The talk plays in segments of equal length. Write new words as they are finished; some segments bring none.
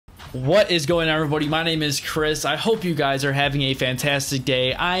What is going on, everybody? My name is Chris. I hope you guys are having a fantastic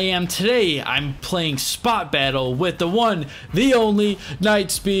day. I'm playing Spot Battle with the one, the only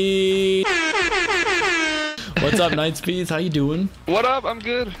Nightspeeds. What's up, Nightspeeds? How you doing? What up? I'm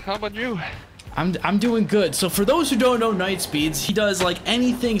good. How about you? I'm doing good. So for those who don't know Nightspeeds, he does like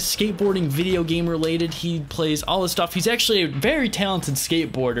anything skateboarding video game related. He plays all this stuff. He's actually a very talented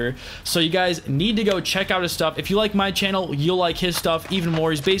skateboarder. So you guys need to go check out his stuff. If you like my channel, you'll like his stuff even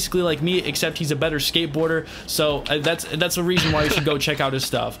more. He's basically like me, except he's a better skateboarder. So that's a reason why you should go check out his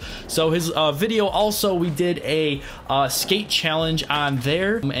stuff. So his video also, we did a skate challenge on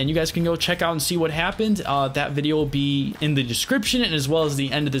there, and you guys can go check out and see what happened. That video will be in the description and as well as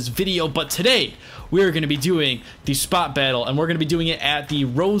the end of this video. But today we are going to be doing the Spot Battle, and we're going to be doing it at the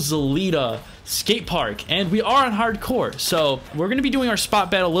Rosalita skate park, and we are on hardcore, so we're going to be doing our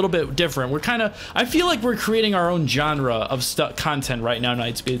Spot Battle a little bit different. I feel like we're creating our own genre of content right now,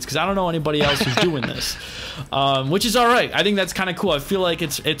 Nightspeeds, because I don't know anybody else who's doing this, which is all right. I think that's kind of cool. I feel like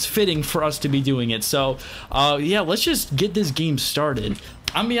it's fitting for us to be doing it. So yeah, let's just get this game started.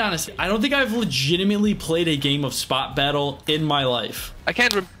 I'm gonna be honest, I don't think I've legitimately played a game of Spot Battle in my life. I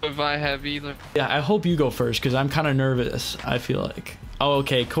can't remember if I have either. Yeah, I hope you go first, because I'm kind of nervous, I feel like. Oh,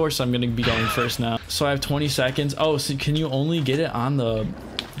 okay, of course I'm gonna be going first now. So I have 20 seconds. Oh, so can you only get it on the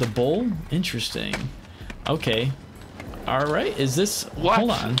bowl? Interesting. Okay. Alright, is this... What?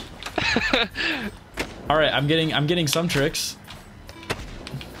 Hold on. Alright, I'm getting some tricks.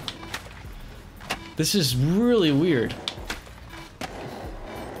 This is really weird.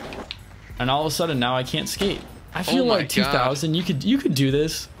 And all of a sudden now I can't skate. I feel like 2000, you could do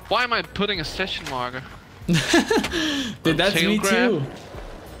this. Why am I putting a session marker? Dude, that's me too.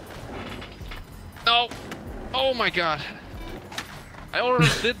 No. Oh my god. I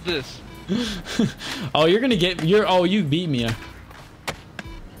already did this. Oh, you're gonna get you beat me.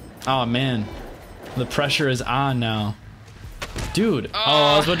 Oh man. The pressure is on now. Dude,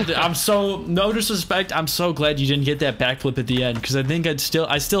 I'm so, no disrespect, I'm so glad you didn't get that backflip at the end, because I think I still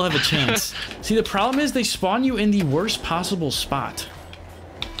have a chance. See, the problem is they spawn you in the worst possible spot.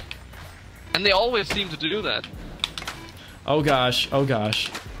 And they always seem to do that. Oh gosh, oh gosh.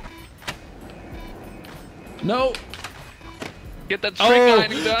 No! Get that trick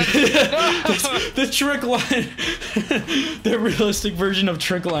lining done. The trick line. The realistic version of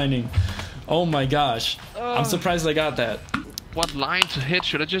trick lining. Oh my gosh. I'm surprised I got that. What line to hit?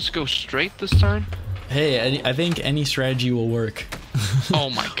 Should I just go straight this time? Hey, I think any strategy will work. Oh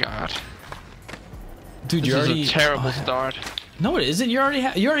my god. Dude, this is a terrible start. No, it isn't. You already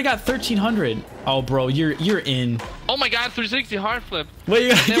got 1300. Oh, bro, you're in. Oh my god, 360 hard flip. Wait, you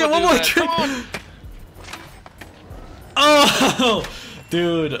gotta get one more trick. Oh,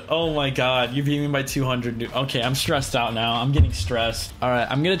 dude. Oh my god, you beat me by 200. Dude. Okay, I'm stressed out now. I'm getting stressed. All right,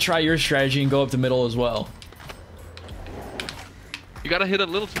 I'm gonna try your strategy and go up the middle as well. You gotta hit a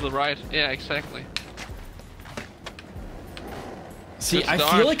little to the right. Yeah, exactly. See, I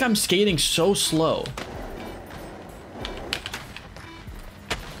feel like I'm skating so slow.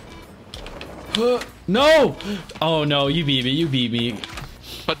 No! Oh no, you beat me. You beat me.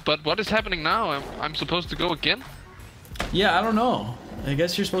 But what is happening now? I'm supposed to go again? Yeah, I don't know. I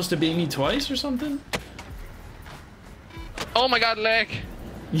guess you're supposed to beat me twice or something? Oh my god, lag.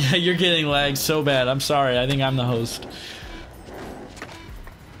 Yeah, you're getting lagged so bad. I'm sorry. I think I'm the host.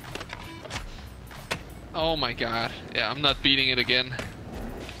 Oh my god. Yeah, I'm not beating it again.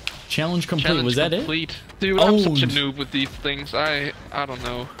 Challenge complete. Was that it? Dude, I'm such a noob with these things. I don't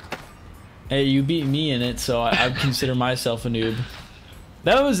know. Hey, you beat me in it, so I consider myself a noob.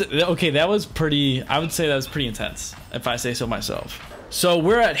 That was okay. That was pretty. I would say that was pretty intense, if I say so myself. So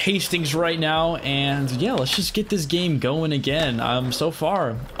we're at Hastings right now, and yeah, let's just get this game going again. So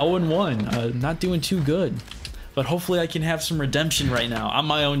far 0-1, not doing too good. But hopefully I can have some redemption right now on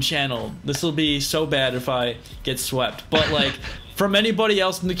my own channel. This will be so bad if I get swept. But like, from anybody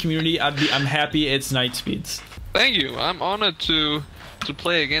else in the community, I'm happy it's Nightspeeds. Thank you. I'm honored to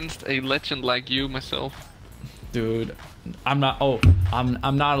play against a legend like you myself. Dude, I'm not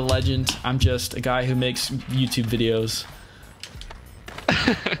not a legend. I'm just a guy who makes YouTube videos.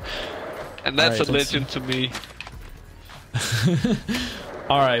 And that's a legend to me.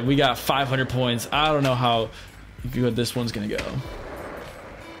 All right, we got 500 points. I don't know how good this one's gonna go.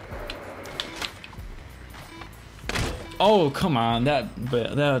 Oh, come on.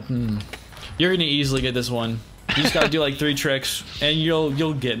 You're gonna easily get this one. You just gotta do like 3 tricks and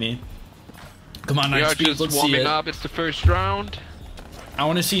you'll get me. Come on, Nightspeeds, let's see it. Up. It's the first round. I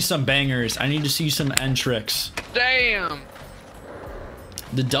want to see some bangers. I need to see some end tricks. Damn.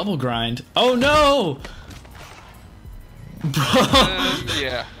 The double grind. Oh no! Bro.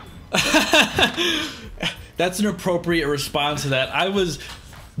 Yeah. That's an appropriate response to that. I was,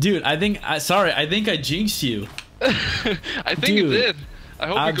 dude. I think I jinxed you. I think you did. I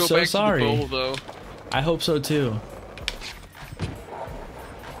hope you go back to the bowl, though. I hope so too.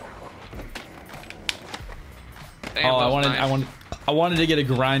 Damn, oh, nice. I wanted to get a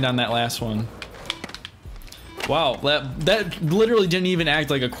grind on that last one. Wow, that literally didn't even act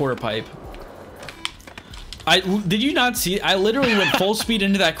like a quarter pipe. Did you not see? I literally went full speed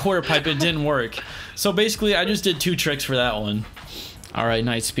into that quarter pipe. It didn't work. So basically, I just did 2 tricks for that one. All right,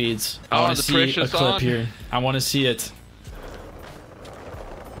 Nightspeeds. I want to see a clip here. I want to see it.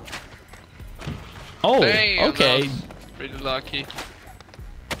 Oh, dang, okay. Pretty lucky.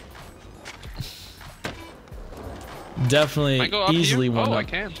 Definitely easily here? one up. I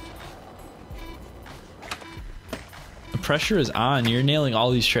can. The pressure is on. You're nailing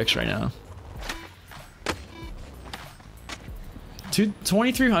all these tricks right now.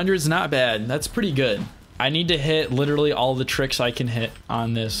 2300 is not bad. That's pretty good. I need to hit literally all the tricks I can hit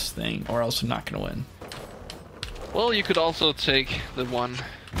on this thing, or else I'm not gonna win. Well, you could also take the one.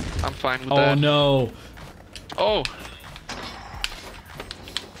 I'm fine with that. Oh no. Oh.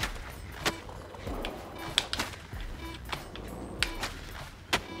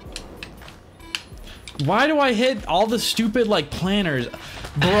 Why do I hit all the stupid like planners?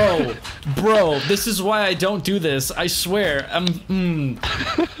 Bro, this is why I don't do this. I swear.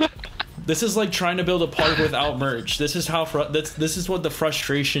 This is like trying to build a park without merch. This is how this is what the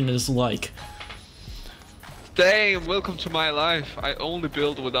frustration is like. Damn, welcome to my life. I only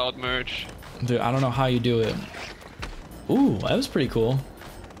build without merch. Dude, I don't know how you do it. Ooh, that was pretty cool.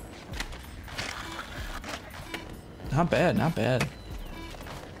 Not bad, not bad.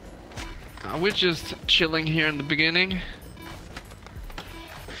 We're just chilling here in the beginning.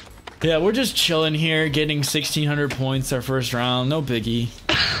 Yeah, we're just chilling here, getting 1600 points our first round. No biggie.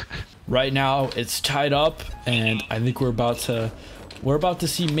 Right now, it's tied up, and I think we're about to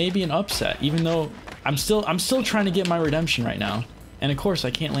see maybe an upset. Even though I'm still trying to get my redemption right now, and of course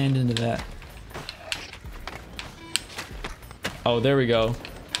I can't land into that. Oh, there we go.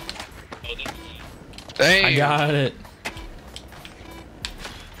 Damn. I got it.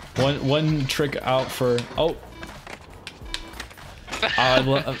 One trick out for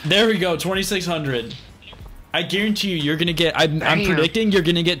there we go, 2600. I guarantee you're gonna get. I'm predicting you're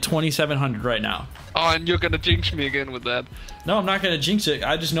gonna get 2700 right now. Oh, and you're gonna jinx me again with that. No, I'm not gonna jinx it.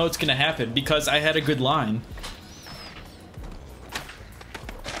 I just know it's gonna happen because I had a good line.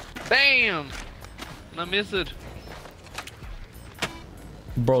 Damn! I miss it.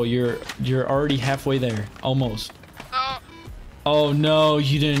 Bro, you're already halfway there, almost. Oh, oh no,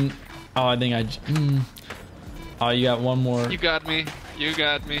 you didn't. Oh, I think oh, you got one more. You got me. You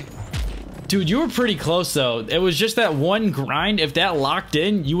got me. Dude, you were pretty close though. It was just that one grind. If that locked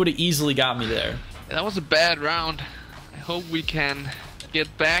in, you would have easily got me there. That was a bad round. I hope we can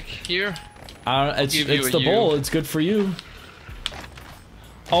get back here. It's the bowl. It's good for you.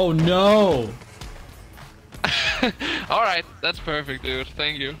 Oh no. All right, that's perfect, dude.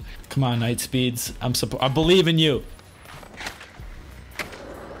 Thank you. Come on, Nightspeeds. I believe in you.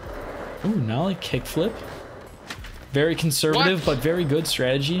 Ooh, nollie kickflip. Very conservative, but very good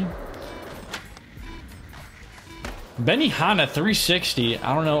strategy. Benihana 360.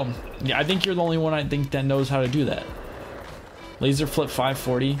 I don't know. Yeah, I think you're the only one I think that knows how to do that. Laser flip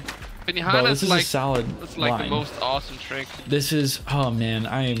 540. Benihana this is like, a solid It's like line. the most awesome trick. This is. Oh man,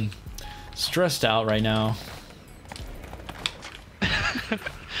 I am stressed out right now.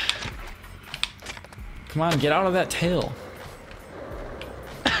 Come on, get out of that tail.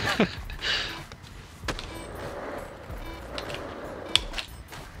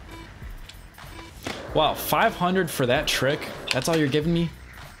 Wow, 500 for that trick? That's all you're giving me?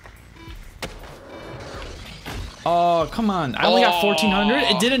 Oh, come on. I only got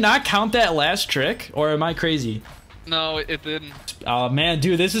 1400. Did it not count that last trick? Or am I crazy? No, it didn't. Oh man,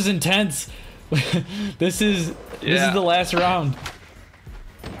 dude, this is intense. This is the last round.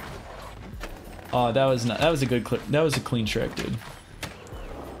 Oh, that was a good clip. That was a clean trick, dude.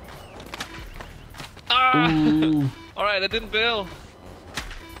 Ooh. All right, I didn't bail.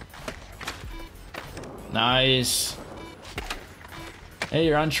 Nice. Hey,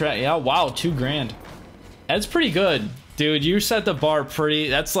 you're on track. Yeah, wow, 2 grand. That's pretty good, dude. You set the bar pretty.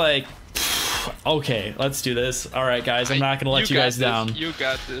 That's like, okay, let's do this. All right, guys, I'm not gonna let you guys down. You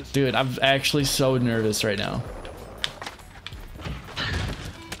got this, dude. I'm actually so nervous right now.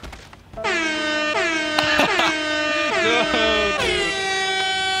 No,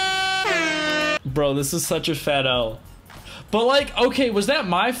 dude. Bro, this is such a fat L. But like, okay, was that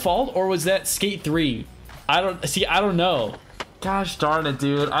my fault or was that Skate 3? I don't know. Gosh darn it,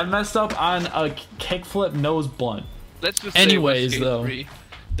 dude. I messed up on a kickflip nose blunt. Let's just Anyways, say it was though. Skate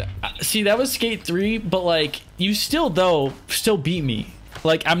 3. See, that was Skate 3, but like you still beat me.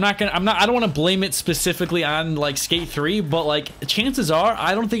 Like I don't want to blame it specifically on like Skate 3, but like chances are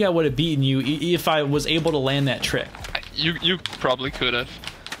I don't think I would have beaten you if I was able to land that trick. You probably could have.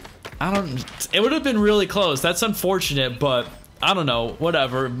 It would have been really close. That's unfortunate, but I don't know,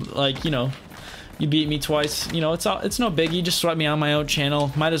 whatever. Like, you know, you beat me twice, you know, it's no biggie. Just swept me on my own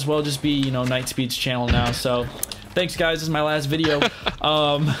channel. Might as well just be, you know, Nightspeeds channel now. So thanks guys, this is my last video.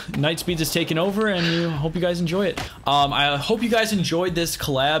 Nightspeeds is taking over, and I hope you guys enjoy it. I hope you guys enjoyed this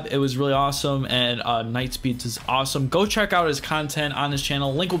collab. It was really awesome, and Nightspeeds is awesome. Go check out his content on his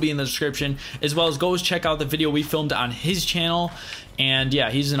channel. Link will be in the description, as well as go check out the video we filmed on his channel. And yeah,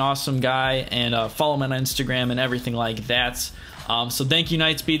 he's an awesome guy, and follow him on Instagram and everything like that. So thank you,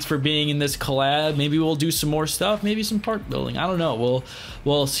 Nightspeeds, for being in this collab. Maybe we'll do some more stuff, maybe some park building. I don't know.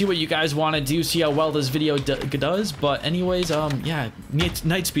 We'll see what you guys want to do, see how well this video does. But anyways, yeah,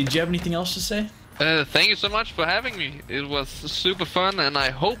 Nightspeeds, do you have anything else to say? Thank you so much for having me. It was super fun, and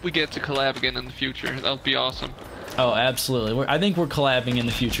I hope we get to collab again in the future. That would be awesome. Oh, absolutely. I think we're collabing in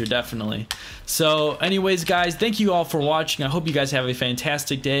the future, definitely. So anyways, guys, thank you all for watching. I hope you guys have a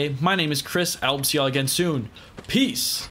fantastic day. My name is Chris. I'll see y'all again soon. Peace.